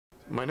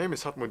My name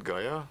is Hartmut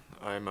Geyer.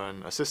 I'm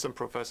an assistant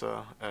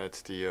professor at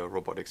the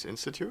Robotics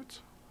Institute,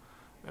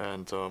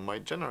 and my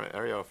general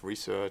area of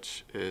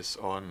research is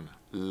on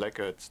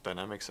legged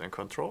dynamics and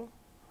control.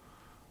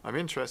 I'm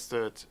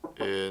interested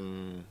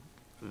in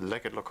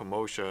legged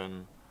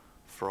locomotion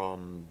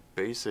from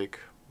basic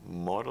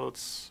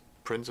models,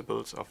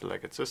 principles of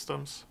legged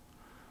systems,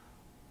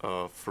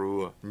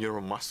 through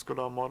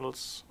neuromuscular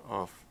models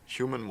of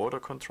human motor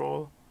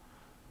control,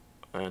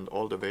 and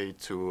all the way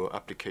to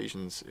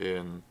applications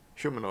in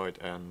humanoid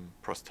and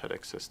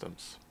prosthetic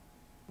systems.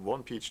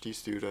 One PhD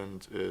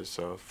student is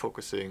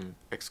focusing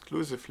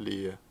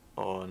exclusively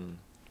on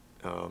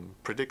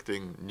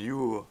predicting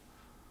new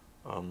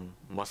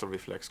muscle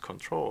reflex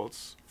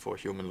controls for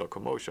human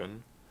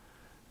locomotion,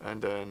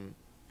 and then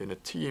in a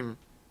team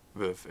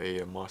with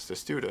a master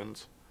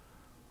student,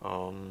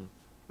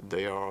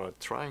 they are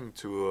trying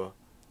to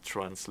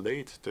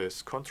translate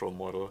this control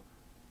model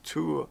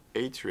to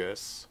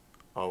Atreus,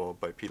 our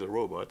bipedal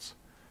robots,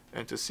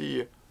 and to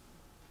see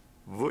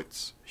would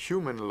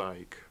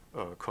human-like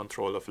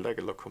control of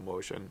legged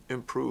locomotion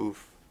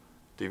improve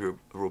the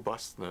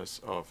robustness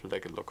of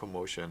legged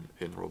locomotion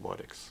in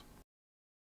robotics.